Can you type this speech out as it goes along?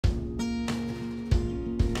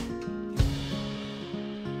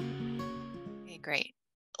Great.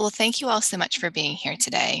 Well, thank you all so much for being here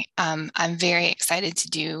today. I'm very excited to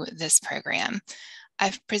do this program.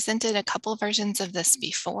 I've presented a couple versions of this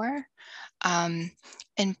before.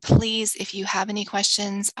 And please, if you have any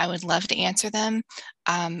questions, I would love to answer them.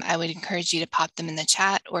 I would encourage you to pop them in the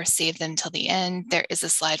chat or save them till the end. There is a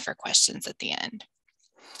slide for questions at the end.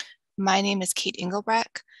 My name is Kate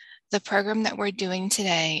Engelbrecht. The program that we're doing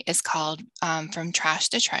today is called From Trash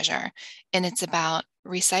to Treasure, and it's about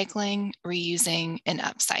recycling, reusing, and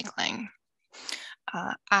upcycling.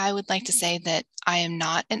 I would like to say that I am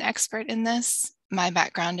not an expert in this. My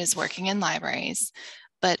background is working in libraries,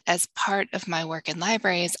 but as part of my work in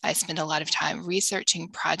libraries, I spend a lot of time researching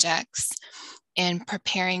projects and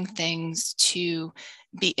preparing things to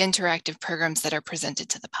be interactive programs that are presented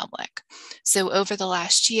to the public. So over the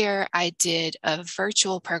last year, I did a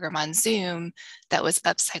virtual program on Zoom that was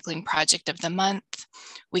Upcycling Project of the Month.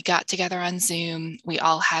 We got together on Zoom, we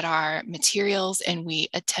all had our materials, and we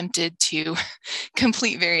attempted to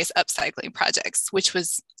complete various upcycling projects, which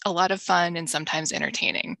was a lot of fun and sometimes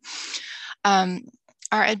entertaining. Our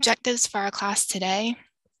objectives for our class today: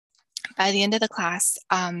 by the end of the class,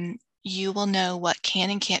 you will know what can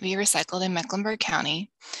and can't be recycled in Mecklenburg County.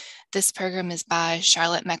 This program is by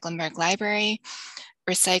Charlotte Mecklenburg Library.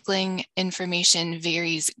 Recycling information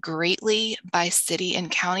varies greatly by city and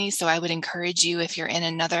county, so I would encourage you, if you're in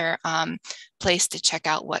another place, to check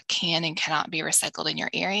out what can and cannot be recycled in your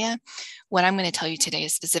area. What I'm going to tell you today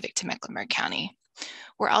is specific to Mecklenburg County.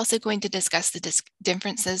 We're also going to discuss the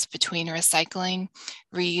differences between recycling,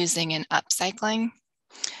 reusing, and upcycling.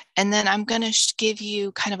 And then I'm going to give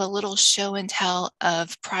you kind of a little show and tell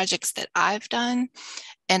of projects that I've done,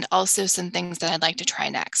 and also some things that I'd like to try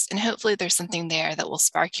next. And hopefully there's something there that will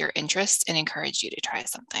spark your interest and encourage you to try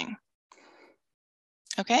something.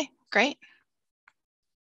 Okay, great.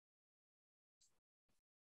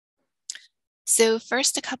 So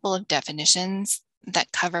first, a couple of definitions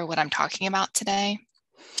that cover what I'm talking about today.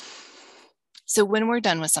 So when we're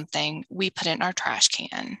done with something, we put it in our trash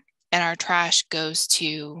can, and our trash goes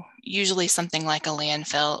to usually something like a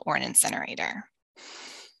landfill or an incinerator.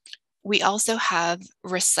 We also have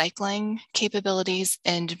recycling capabilities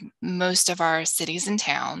in most of our cities and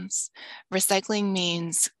towns. Recycling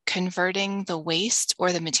means converting the waste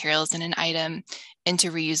or the materials in an item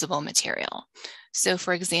into reusable material. So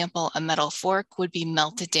for example, a metal fork would be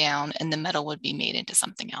melted down and the metal would be made into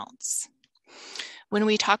something else. When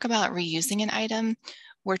we talk about reusing an item,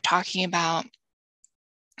 we're talking about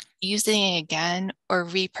using it again or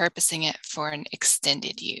repurposing it for an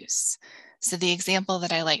extended use. So the example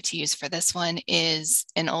that I like to use for this one is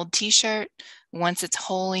an old t-shirt. Once it's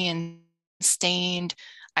wholly and stained,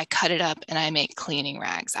 I cut it up and I make cleaning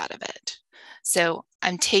rags out of it. So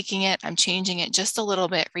I'm taking it, I'm changing it just a little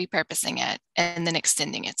bit, repurposing it, and then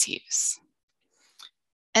extending its use.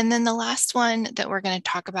 And then the last one that we're going to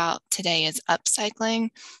talk about today is upcycling.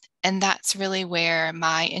 And that's really where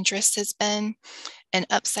my interest has been. And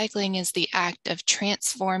upcycling is the act of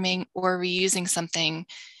transforming or reusing something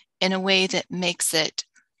in a way that makes it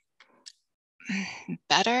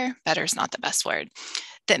better. Better is not the best word.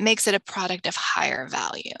 That makes it a product of higher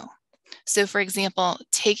value. So for example,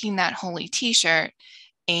 taking that Holy t-shirt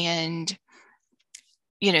and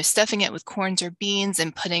stuffing it with corns or beans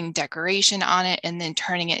and putting decoration on it and then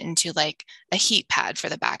turning it into like a heat pad for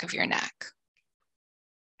the back of your neck.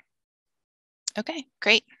 Okay,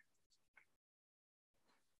 great.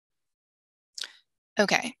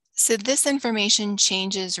 Okay, so this information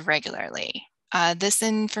changes regularly. This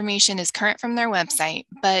information is current from their website,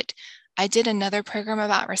 but I did another program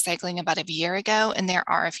about recycling about a year ago, and there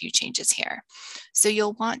are a few changes here. So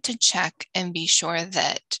you'll want to check and be sure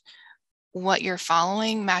that what you're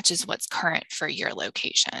following matches what's current for your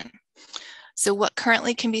location. So what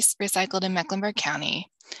currently can be recycled in Mecklenburg County: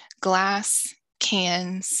 glass,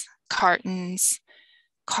 cans, cartons,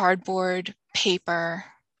 cardboard, paper.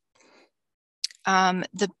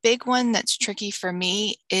 The big one that's tricky for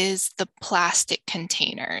me is the plastic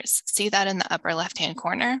containers. See that in the upper left-hand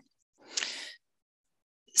corner?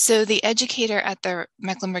 So the educator at the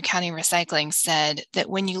Mecklenburg County Recycling said that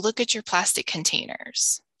when you look at your plastic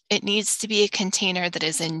containers, it needs to be a container that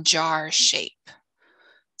is in jar shape.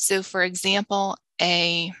 So for example,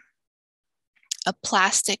 a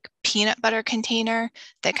plastic peanut butter container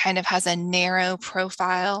that kind of has a narrow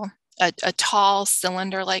profile, a tall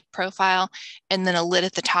cylinder-like profile, and then a lid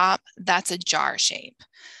at the top, that's a jar shape.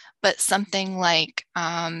 But something like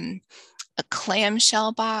a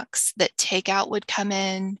clamshell box that takeout would come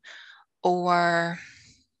in, or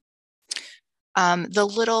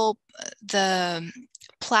the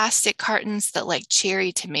plastic cartons that like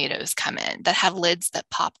cherry tomatoes come in that have lids that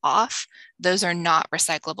pop off, those are not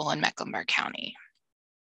recyclable in Mecklenburg County.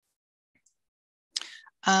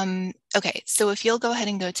 Okay, so if you'll go ahead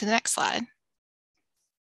and go to the next slide.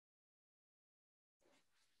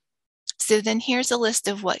 So then here's a list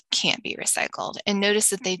of what can't be recycled. And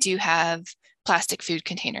notice that they do have plastic food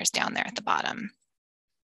containers down there at the bottom.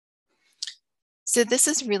 So this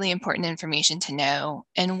is really important information to know.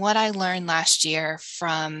 And what I learned last year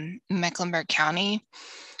from Mecklenburg County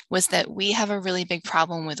was that we have a really big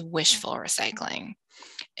problem with wishful recycling.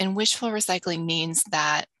 And wishful recycling means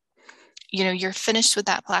that, you know, you're finished with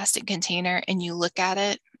that plastic container and you look at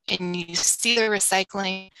it and you see the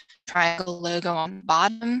recycling triangle logo on the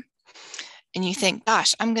bottom and you think,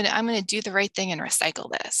 gosh, I'm gonna do the right thing and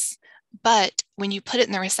recycle this. But when you put it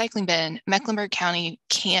in the recycling bin, Mecklenburg County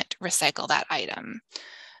can't recycle that item.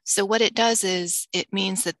 So what it does is it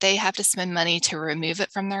means that they have to spend money to remove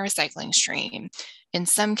it from their recycling stream. In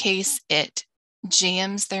some case, it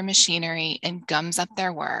jams their machinery and gums up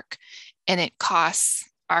their work, and it costs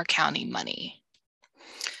our county money.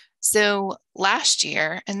 So last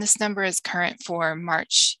year, and this number is current for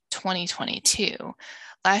March 2022,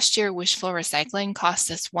 last year wishful recycling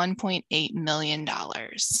cost us $1.8 million.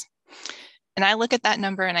 And I look at that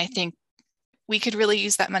number and I think we could really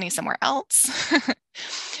use that money somewhere else.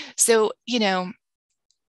 So, you know,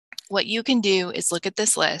 what you can do is look at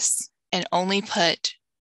this list and only put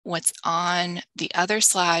what's on the other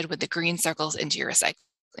slide with the green circles into your recycling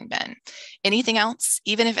bin. Anything else,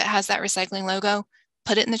 even if it has that recycling logo,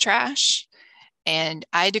 put it in the trash. And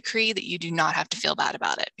I decree that you do not have to feel bad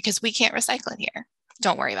about it because we can't recycle it here.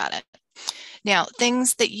 Don't worry about it. Now,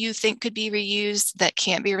 things that you think could be reused that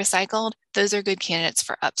can't be recycled, those are good candidates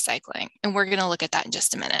for upcycling. And we're going to look at that in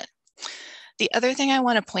just a minute. The other thing I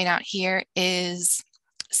want to point out here is,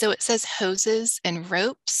 so it says hoses and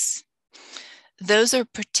ropes. Those are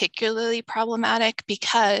particularly problematic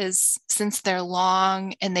because since they're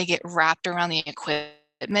long and they get wrapped around the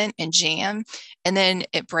equipment and jam, and then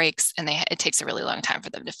it breaks and it takes a really long time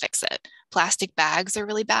for them to fix it. Plastic bags are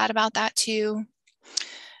really bad about that too.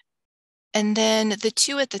 And then the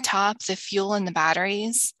two at the top, the fuel and the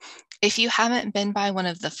batteries, if you haven't been by one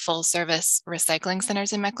of the full service recycling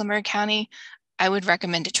centers in Mecklenburg County, I would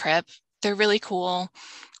recommend a trip. They're really cool.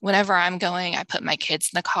 Whenever I'm going, I put my kids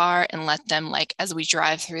in the car and let them, like, as we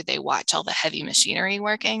drive through, they watch all the heavy machinery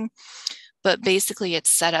working. But basically it's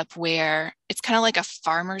set up where it's kind of like a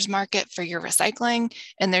farmer's market for your recycling.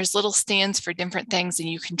 And there's little stands for different things and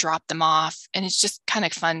you can drop them off. And it's just kind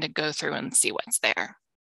of fun to go through and see what's there.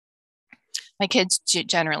 My kids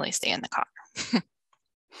generally stay in the car.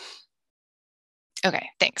 Okay,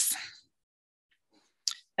 thanks.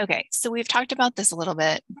 Okay, so we've talked about this a little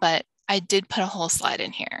bit, but I did put a whole slide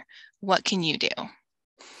in here. What can you do?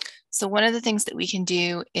 So one of the things that we can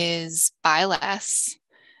do is buy less,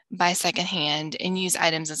 buy secondhand, and use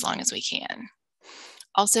items as long as we can.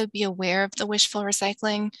 Also be aware of the wishful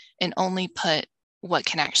recycling and only put what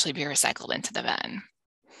can actually be recycled into the bin.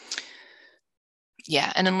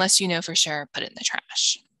 Yeah, and unless you know for sure, put it in the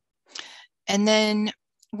trash. And then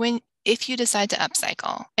if you decide to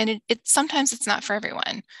upcycle, and sometimes it's not for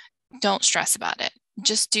everyone, don't stress about it.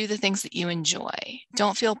 Just do the things that you enjoy.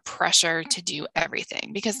 Don't feel pressure to do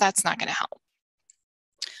everything because that's not going to help.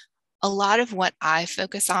 A lot of what I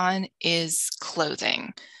focus on is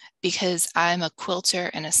clothing because I'm a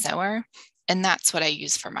quilter and a sewer, and that's what I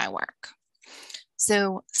use for my work.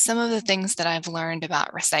 So some of the things that I've learned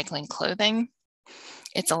about recycling clothing,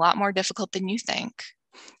 it's a lot more difficult than you think.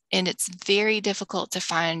 And it's very difficult to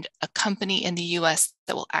find a company in the US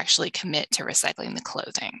that will actually commit to recycling the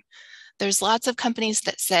clothing. There's lots of companies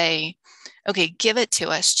that say, okay, give it to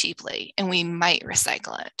us cheaply and we might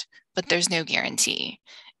recycle it, but there's no guarantee.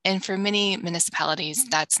 And for many municipalities,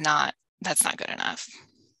 that's not good enough.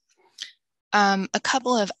 A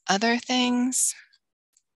couple of other things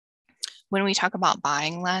when we talk about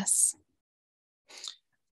buying less,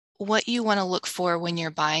 what you want to look for when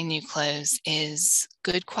you're buying new clothes is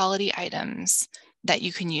good quality items that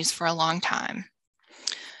you can use for a long time.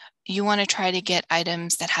 You want to try to get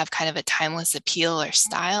items that have kind of a timeless appeal or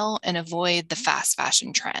style and avoid the fast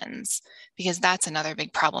fashion trends, because that's another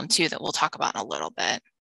big problem too that we'll talk about in a little bit.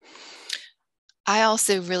 I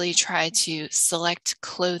also really try to select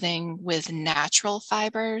clothing with natural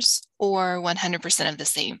fibers or 100% of the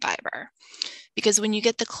same fiber, because when you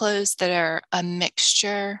get the clothes that are a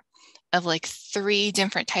mixture of like 3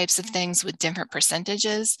 different types of things with different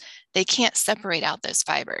percentages, they can't separate out those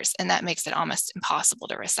fibers, and that makes it almost impossible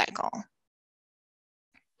to recycle.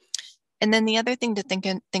 And then the other thing to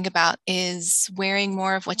think about is wearing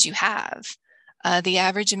more of what you have. The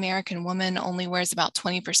average American woman only wears about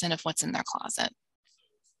 20% of what's in their closet.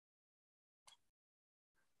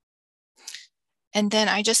 And then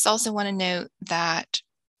I just also want to note that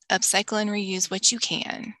upcycle and reuse what you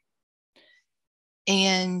can.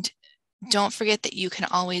 And don't forget that you can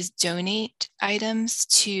always donate items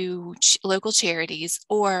to local charities,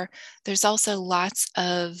 or there's also lots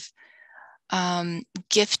of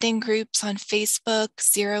gifting groups on Facebook,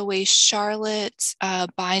 Zero Waste Charlotte,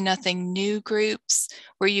 Buy Nothing New groups,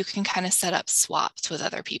 where you can kind of set up swaps with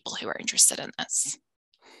other people who are interested in this.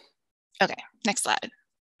 Okay, next slide.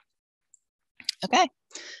 Okay,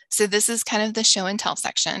 so this is kind of the show and tell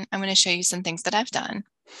section. I'm going to show you some things that I've done.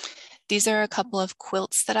 These are a couple of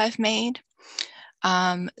quilts that I've made.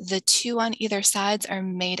 The two on either sides are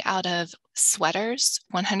made out of sweaters,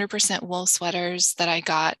 100% wool sweaters that I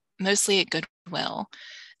got mostly at Goodwill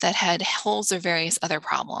that had holes or various other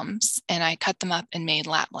problems. And I cut them up and made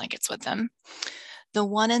lap blankets with them. The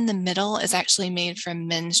one in the middle is actually made from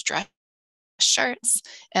men's dress shirts,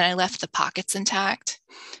 and I left the pockets intact.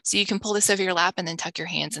 So you can pull this over your lap and then tuck your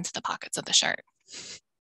hands into the pockets of the shirt.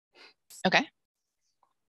 Okay.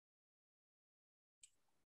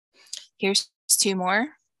 Here's two more.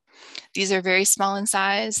 These are very small in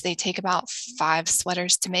size. They take about 5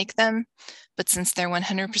 sweaters to make them, but since they're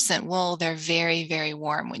 100% wool, they're very, very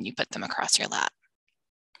warm when you put them across your lap.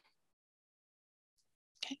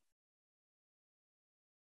 Okay.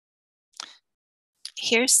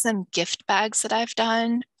 Here's some gift bags that I've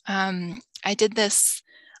done. I did this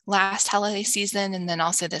last holiday season and then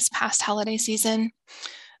also this past holiday season.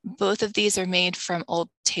 Both of these are made from old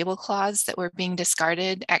tablecloths that were being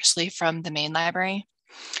discarded, actually from the main library.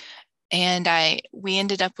 And we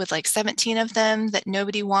ended up with like 17 of them that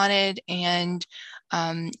nobody wanted. And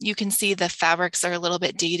you can see the fabrics are a little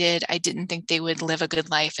bit dated. I didn't think they would live a good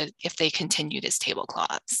life if they continued as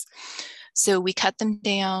tablecloths. So we cut them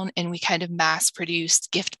down and we kind of mass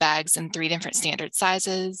produced gift bags in 3 different standard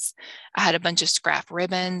sizes. I had a bunch of scrap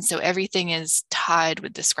ribbon. So everything is tied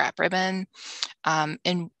with the scrap ribbon.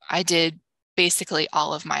 And I did basically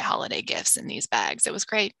all of my holiday gifts in these bags. It was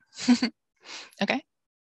great. Okay.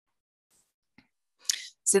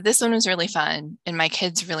 So this one was really fun and my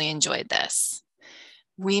kids really enjoyed this.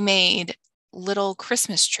 We made little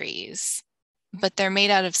Christmas trees, but they're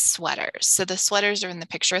made out of sweaters. So the sweaters are in the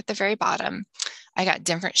picture at the very bottom. I got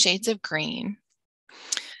different shades of green.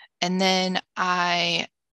 And then I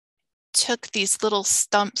took these little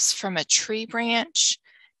stumps from a tree branch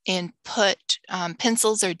and put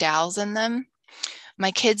pencils or dowels in them.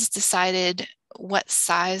 My kids decided what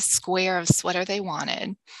size square of sweater they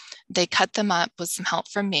wanted. They cut them up with some help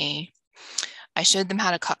from me. I showed them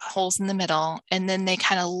how to cut holes in the middle, and then they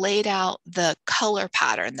kind of laid out the color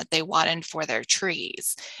pattern that they wanted for their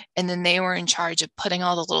trees. And then they were in charge of putting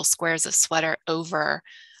all the little squares of sweater over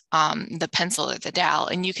the pencil or the dowel.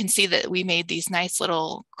 And you can see that we made these nice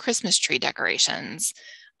little Christmas tree decorations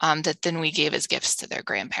that then we gave as gifts to their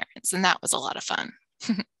grandparents. And that was a lot of fun.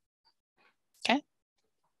 Okay.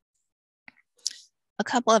 A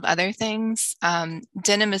couple of other things.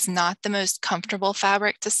 Denim is not the most comfortable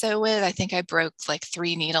fabric to sew with. I think I broke like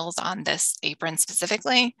 3 needles on this apron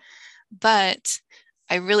specifically, but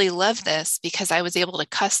I really love this because I was able to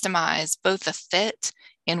customize both the fit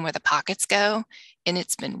and where the pockets go. And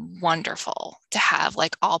it's been wonderful to have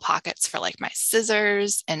like all pockets for like my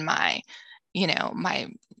scissors and my, my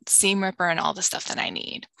seam ripper and all the stuff that I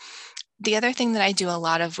need. The other thing that I do a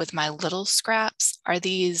lot of with my little scraps are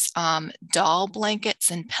these doll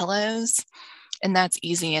blankets and pillows. And that's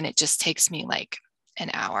easy. And it just takes me like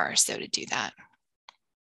an hour or so to do that.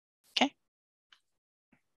 Okay.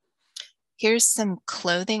 Here's some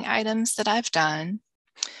clothing items that I've done.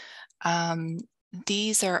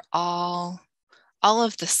 These are all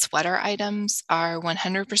of the sweater items are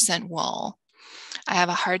 100% wool. I have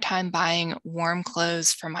a hard time buying warm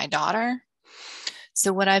clothes for my daughter.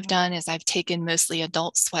 So what I've done is I've taken mostly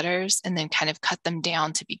adult sweaters and then kind of cut them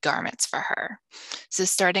down to be garments for her. So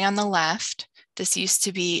starting on the left, this used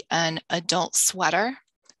to be an adult sweater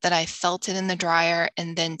that I felted in the dryer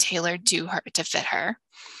and then tailored to her to fit her.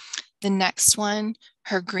 The next one,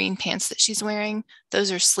 her green pants that she's wearing,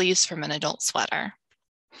 those are sleeves from an adult sweater.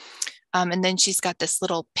 And then she's got this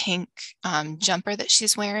little pink jumper that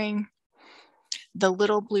she's wearing. The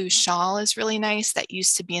little blue shawl is really nice. That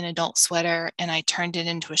used to be an adult sweater, and I turned it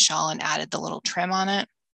into a shawl and added the little trim on it.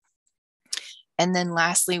 And then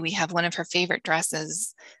lastly, we have one of her favorite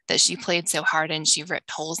dresses that she played so hard in, she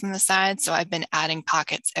ripped holes in the side. So I've been adding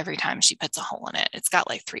pockets every time she puts a hole in it. It's got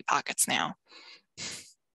like 3 pockets now.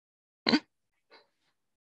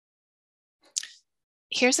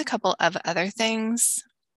 Here's a couple of other things.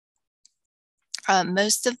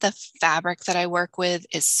 Most of the fabric that I work with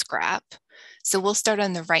is scrap. So we'll start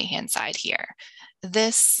on the right-hand side here.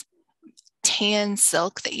 This tan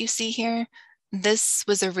silk that you see here, this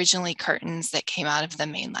was originally curtains that came out of the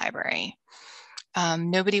main library.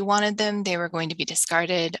 Nobody wanted them. They were going to be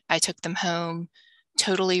discarded. I took them home,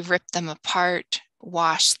 totally ripped them apart,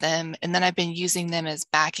 washed them, and then I've been using them as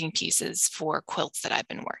backing pieces for quilts that I've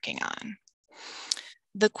been working on.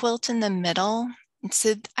 The quilt in the middle,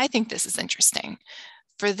 so I think this is interesting.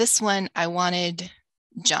 For this one, I wanted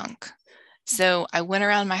junk. So I went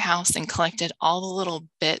around my house and collected all the little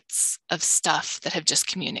bits of stuff that have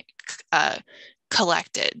just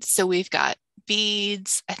collected. So we've got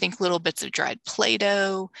beads, I think little bits of dried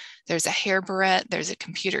Play-Doh, there's a hair barrette, there's a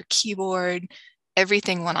computer keyboard,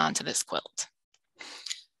 everything went onto this quilt.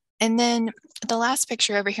 And then the last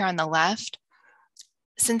picture over here on the left,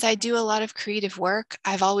 since I do a lot of creative work,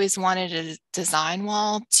 I've always wanted a design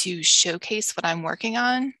wall to showcase what I'm working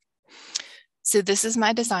on. So this is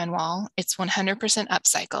my design wall. It's 100%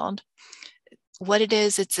 upcycled. What it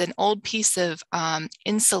is, it's an old piece of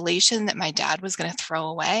insulation that my dad was going to throw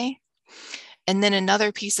away. And then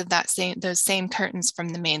another piece of those same curtains from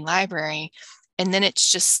the main library. And then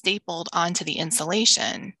it's just stapled onto the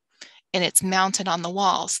insulation and it's mounted on the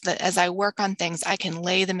wall so that as I work on things, I can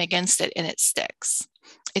lay them against it and it sticks.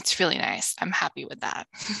 It's really nice. I'm happy with that.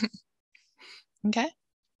 Okay.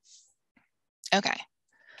 Okay.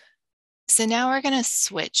 So now we're going to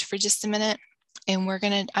switch for just a minute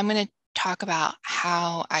and I'm going to talk about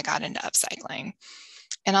how I got into upcycling.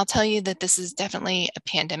 And I'll tell you that this is definitely a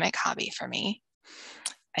pandemic hobby for me.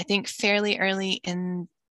 I think fairly early in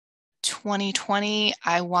 2020,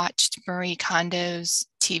 I watched Marie Kondo's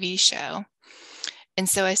TV show. And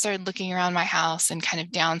so I started looking around my house and kind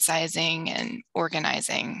of downsizing and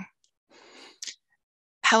organizing.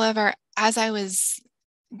 However, as I was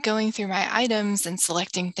going through my items and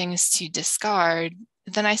selecting things to discard,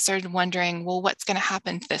 then I started wondering, well, what's going to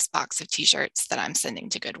happen to this box of t-shirts that I'm sending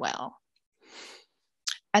to Goodwill?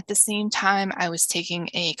 At the same time, I was taking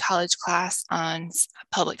a college class on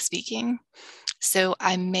public speaking. So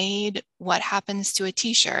I made what happens to a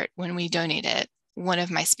t-shirt when we donate it one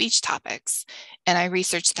of my speech topics, and I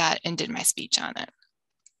researched that and did my speech on it.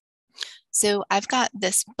 So I've got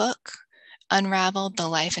this book, Unraveled: The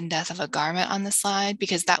Life and Death of a Garment, on the slide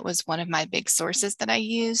because that was one of my big sources that I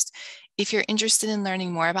used. If you're interested in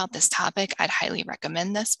learning more about this topic, I'd highly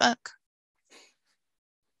recommend this book.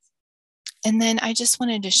 And then I just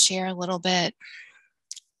wanted to share a little bit.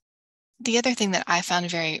 The other thing that I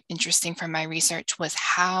found very interesting from my research was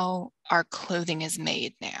how our clothing is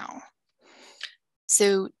made now.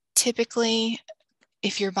 So typically,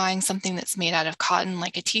 if you're buying something that's made out of cotton,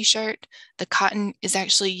 like a t-shirt, the cotton is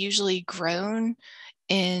actually usually grown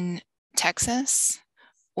in Texas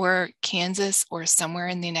or Kansas or somewhere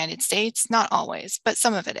in the United States. Not always, but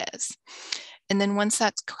some of it is. And then once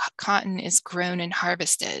that cotton is grown and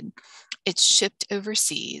harvested, it's shipped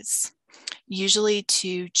overseas, usually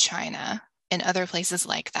to China and other places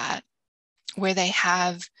like that, where they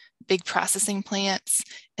have big processing plants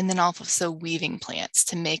and then also weaving plants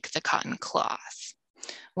to make the cotton cloth.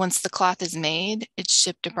 Once the cloth is made, it's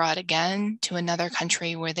shipped abroad again to another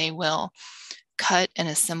country where they will cut and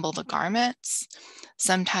assemble the garments.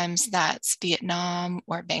 Sometimes that's Vietnam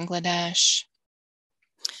or Bangladesh.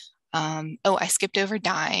 I skipped over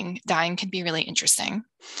dyeing. Dyeing can be really interesting.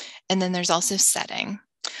 And then there's also setting.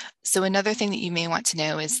 So another thing that you may want to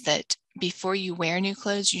know is that before you wear new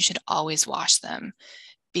clothes, you should always wash them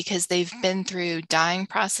because they've been through dyeing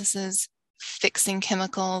processes, fixing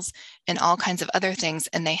chemicals, and all kinds of other things,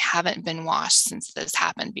 and they haven't been washed since this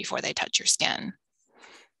happened before they touch your skin.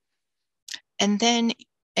 And then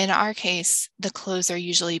in our case, the clothes are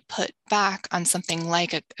usually put back on something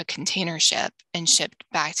like a container ship and shipped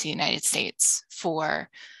back to the United States for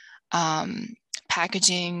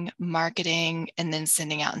packaging, marketing, and then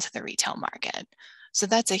sending out into the retail market. So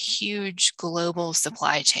that's a huge global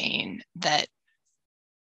supply chain that's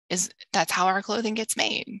how our clothing gets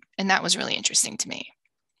made. And that was really interesting to me.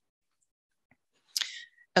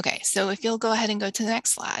 Okay, so if you'll go ahead and go to the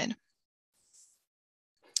next slide.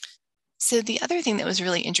 So the other thing that was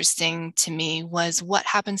really interesting to me was what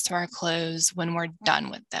happens to our clothes when we're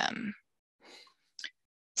done with them.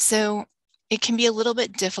 So it can be a little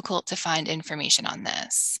bit difficult to find information on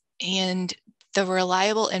this. And the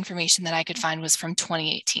reliable information that I could find was from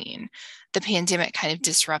 2018. The pandemic kind of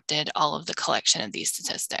disrupted all of the collection of these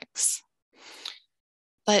statistics.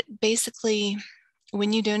 But basically,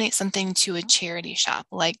 when you donate something to a charity shop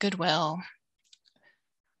like Goodwill,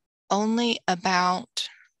 only about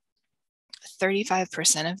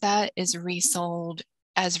 35% of that is resold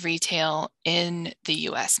as retail in the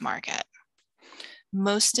US market.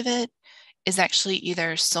 Most of it is actually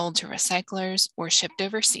either sold to recyclers or shipped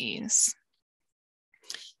overseas.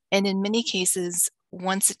 And in many cases,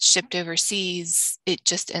 once it's shipped overseas, it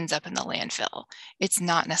just ends up in the landfill. It's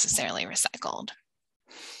not necessarily recycled.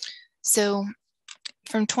 So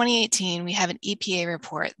from 2018, we have an EPA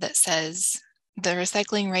report that says the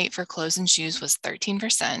recycling rate for clothes and shoes was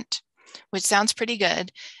 13%, which sounds pretty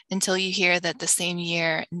good until you hear that the same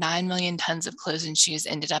year, 9 million tons of clothes and shoes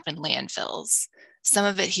ended up in landfills, some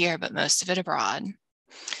of it here, but most of it abroad.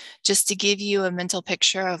 Just to give you a mental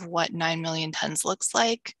picture of what 9 million tons looks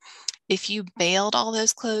like, if you baled all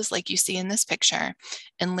those clothes like you see in this picture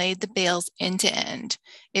and laid the bales end to end,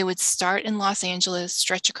 it would start in Los Angeles,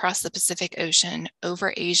 stretch across the Pacific Ocean,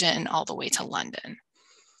 over Asia, and all the way to London.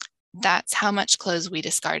 That's how much clothes we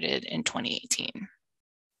discarded in 2018.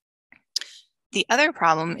 The other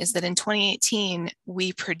problem is that in 2018,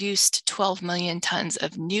 we produced 12 million tons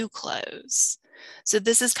of new clothes. So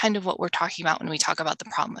this is kind of what we're talking about when we talk about the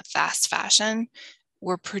problem of fast fashion.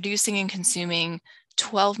 We're producing and consuming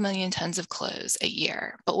 12 million tons of clothes a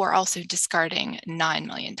year, but we're also discarding 9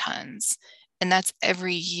 million tons. And that's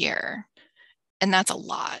every year. And that's a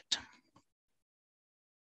lot.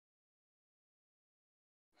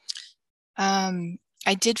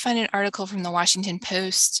 I did find an article from the Washington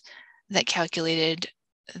Post that calculated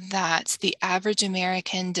that the average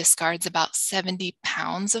American discards about 70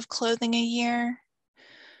 pounds of clothing a year.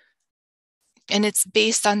 And it's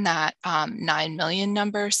based on that 9 million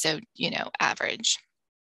number, so, average.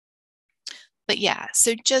 But yeah,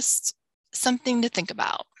 so just something to think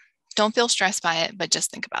about. Don't feel stressed by it, but just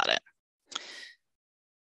think about it.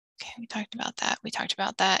 Okay, we talked about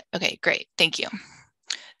that. Okay, great, thank you.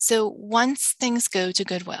 So once things go to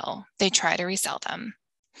Goodwill, they try to resell them.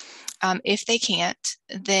 If they can't,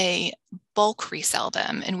 they bulk resell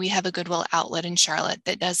them. And we have a Goodwill outlet in Charlotte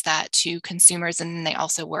that does that to consumers. And they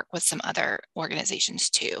also work with some other organizations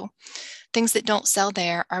too. Things that don't sell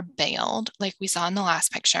there are baled, like we saw in the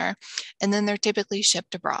last picture, and then they're typically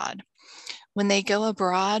shipped abroad. When they go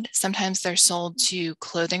abroad, sometimes they're sold to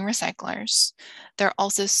clothing recyclers. They're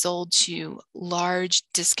also sold to large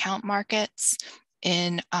discount markets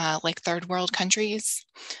in like third world countries.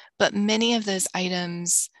 But many of those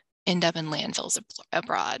items end up in landfills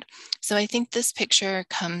abroad. So I think this picture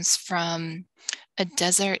comes from a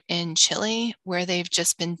desert in Chile where they've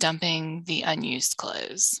just been dumping the unused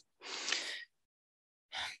clothes.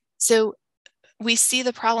 So we see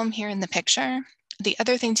the problem here in the picture. The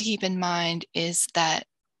other thing to keep in mind is that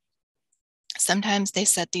sometimes they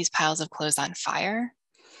set these piles of clothes on fire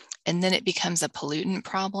and then it becomes a pollutant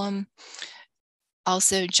problem.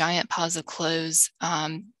 Also, giant piles of clothes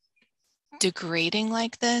degrading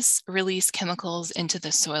like this release chemicals into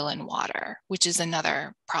the soil and water, which is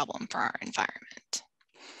another problem for our environment.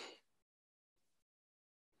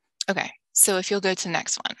 Okay, so if you'll go to the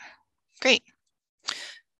next one. Great.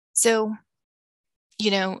 So,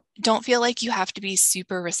 don't feel like you have to be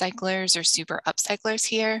super recyclers or super upcyclers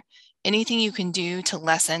here. Anything you can do to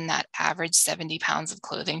lessen that average 70 pounds of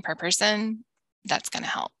clothing per person, that's going to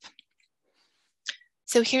help.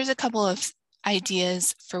 So here's a couple of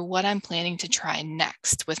ideas for what I'm planning to try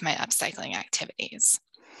next with my upcycling activities.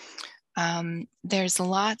 There's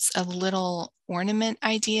lots of little ornament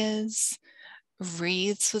ideas,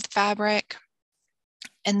 wreaths with fabric.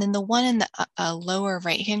 And then the one in the lower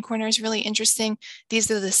right-hand corner is really interesting.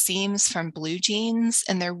 These are the seams from blue jeans,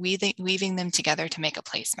 and they're weaving them together to make a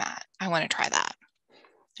placemat. I want to try that.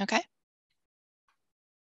 Okay.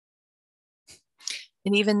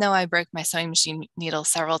 And even though I broke my sewing machine needle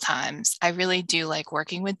several times, I really do like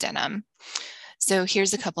working with denim. So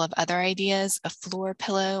here's a couple of other ideas: a floor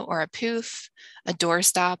pillow or a poof, a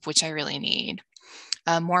doorstop, which I really need,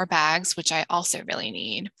 more bags, which I also really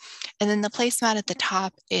need. And then the placemat at the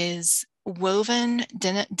top is woven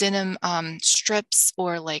denim strips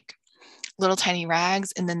or like little tiny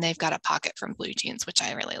rags. And then they've got a pocket from blue jeans, which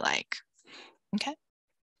I really like. Okay.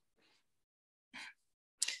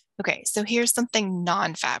 Okay, so here's something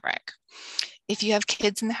non-fabric. If you have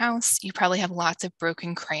kids in the house, you probably have lots of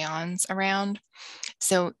broken crayons around.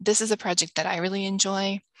 So this is a project that I really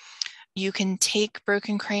enjoy. You can take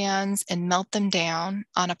broken crayons and melt them down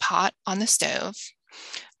on a pot on the stove.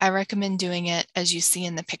 I recommend doing it as you see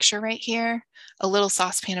in the picture right here, a little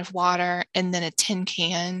saucepan of water and then a tin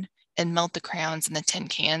can, and melt the crayons in the tin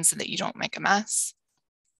can so that you don't make a mess.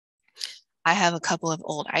 I have a couple of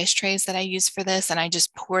old ice trays that I use for this, and I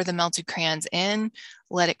just pour the melted crayons in,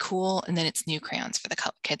 let it cool, and then it's new crayons for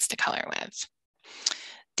the kids to color with.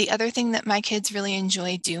 The other thing that my kids really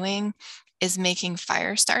enjoy doing is making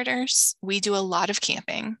fire starters. We do a lot of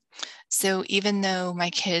camping. So even though my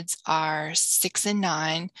kids are 6 and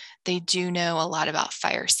 9, they do know a lot about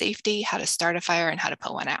fire safety, how to start a fire and how to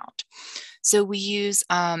put one out. So we use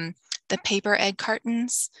the paper egg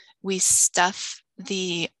cartons. We stuff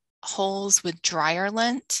the holes with dryer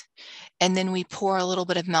lint, and then we pour a little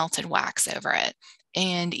bit of melted wax over it.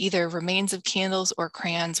 And either remains of candles or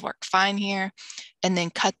crayons work fine here. And then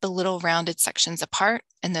cut the little rounded sections apart,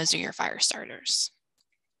 and those are your fire starters.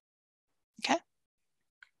 Okay.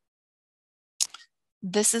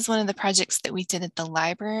 This is one of the projects that we did at the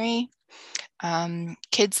library.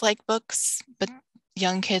 Kids like books, but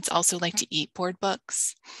young kids also like to eat board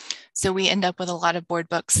books. So we end up with a lot of board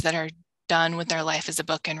books that are done with their life as a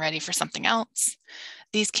book and ready for something else.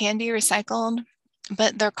 These can be recycled,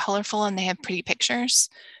 but they're colorful and they have pretty pictures.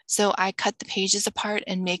 So I cut the pages apart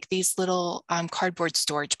and make these little cardboard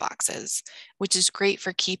storage boxes, which is great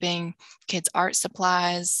for keeping kids' art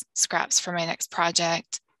supplies, scraps for my next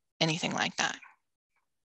project, anything like that.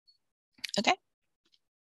 Okay.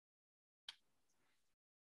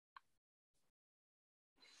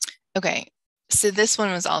 Okay, so this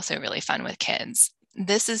one was also really fun with kids.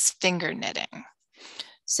 This is finger knitting.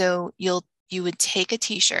 So you would take a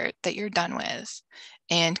t-shirt that you're done with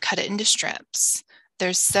and cut it into strips.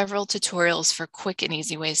 There's several tutorials for quick and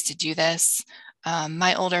easy ways to do this.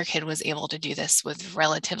 My older kid was able to do this with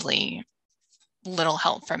relatively little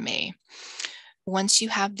help from me. Once you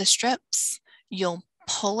have the strips, you'll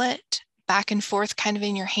pull it back and forth kind of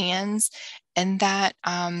in your hands, and that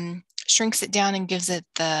shrinks it down and gives it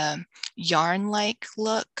the yarn-like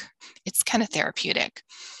look. It's kind of therapeutic.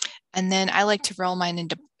 And then I like to roll mine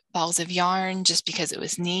into balls of yarn just because it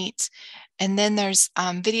was neat. And then there's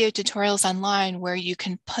video tutorials online where you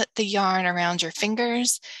can put the yarn around your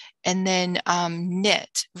fingers and then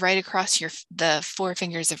knit right across the 4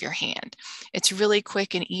 fingers of your hand. It's really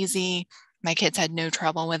quick and easy. My kids had no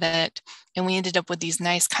trouble with it. And we ended up with these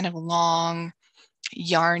nice kind of long,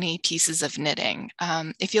 yarny pieces of knitting.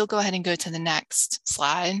 If you'll go ahead and go to the next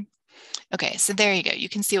slide. Okay, so there you go. You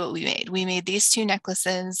can see what we made. We made these 2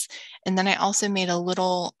 necklaces, and then I also made a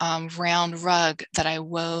little round rug that I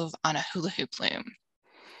wove on a hula hoop loom.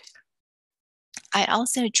 I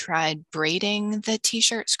also tried braiding the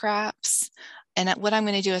t-shirt scraps, and what I'm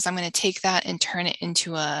going to do is I'm going to take that and turn it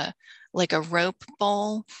into like a rope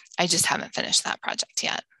bowl. I just haven't finished that project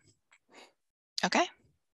yet. Okay.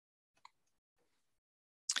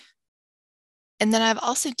 And then I've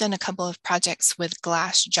also done a couple of projects with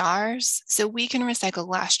glass jars. So we can recycle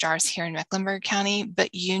glass jars here in Mecklenburg County,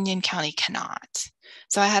 but Union County cannot.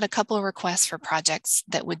 So I had a couple of requests for projects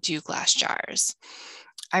that would do glass jars.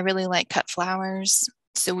 I really like cut flowers.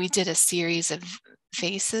 So we did a series of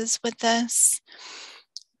vases with this.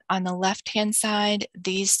 On the left-hand side,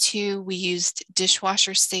 these 2, we used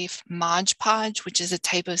dishwasher safe Mod Podge, which is a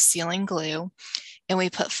type of sealing glue. And we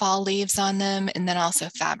put fall leaves on them and then also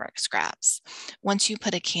fabric scraps. Once you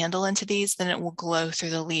put a candle into these, then it will glow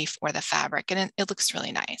through the leaf or the fabric, and it looks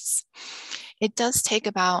really nice. It does take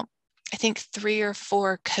about, I think, 3 or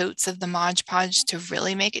 4 coats of the Mod Podge to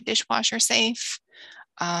really make it dishwasher safe.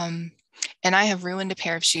 And I have ruined a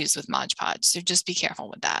pair of shoes with Mod Podge, so just be careful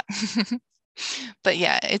with that. But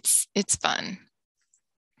yeah, it's fun.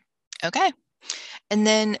 Okay, and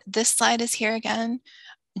then this slide is here again,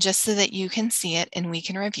 just so that you can see it and we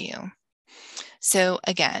can review. So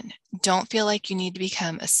again, don't feel like you need to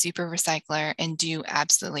become a super recycler and do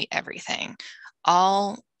absolutely everything.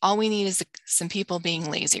 All we need is some people being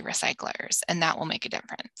lazy recyclers, and that will make a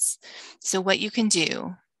difference. So what you can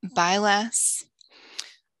do, buy less,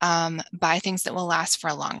 buy things that will last for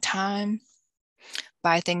a long time,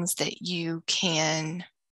 buy things that you can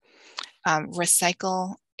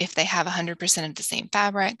recycle if they have 100% of the same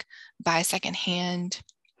fabric, buy secondhand,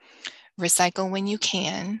 recycle when you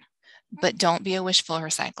can, but don't be a wishful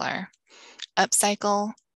recycler.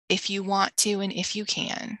 Upcycle if you want to and if you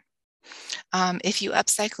can. If you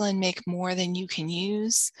upcycle and make more than you can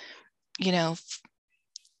use,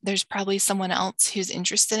 there's probably someone else who's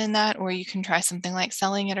interested in that, or you can try something like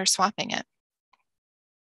selling it or swapping it.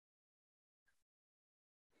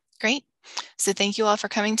 Great. So thank you all for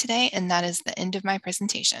coming today, and that is the end of my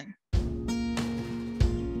presentation.